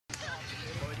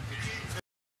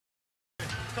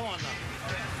Come on now.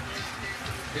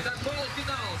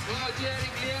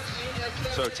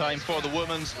 So time for the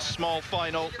women's small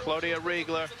final. Claudia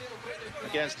Riegler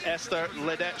against Ester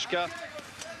Ledecka.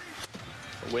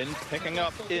 The wind picking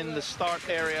up in the start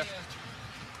area.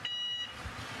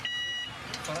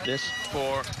 This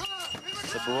for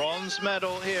the bronze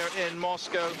medal here in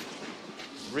Moscow.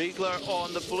 Riegler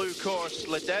on the blue course,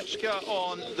 Ledecka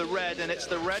on the red, and it's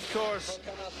the red course.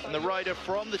 And the rider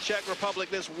from the Czech Republic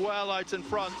that's well out in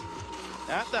front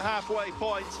at the halfway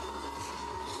point.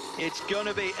 It's going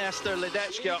to be Ester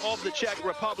Ledecka of the Czech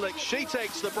Republic. She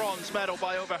takes the bronze medal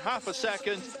by over half a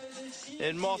second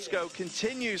in Moscow,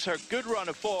 continues her good run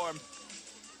of form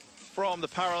from the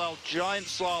parallel giant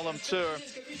slalom tour.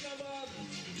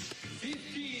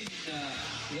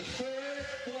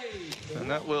 And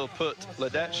that will put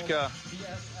Ledecka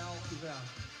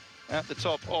at the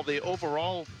top of the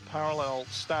overall parallel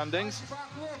standings.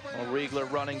 Well, Riegler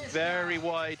running very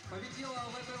wide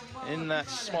in that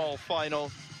small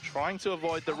final, trying to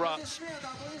avoid the ruts.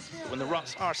 When the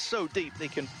ruts are so deep, they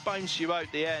can bounce you out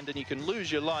the end and you can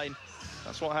lose your line.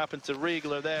 That's what happened to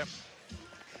Riegler there.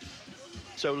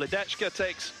 So Ledecka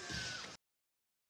takes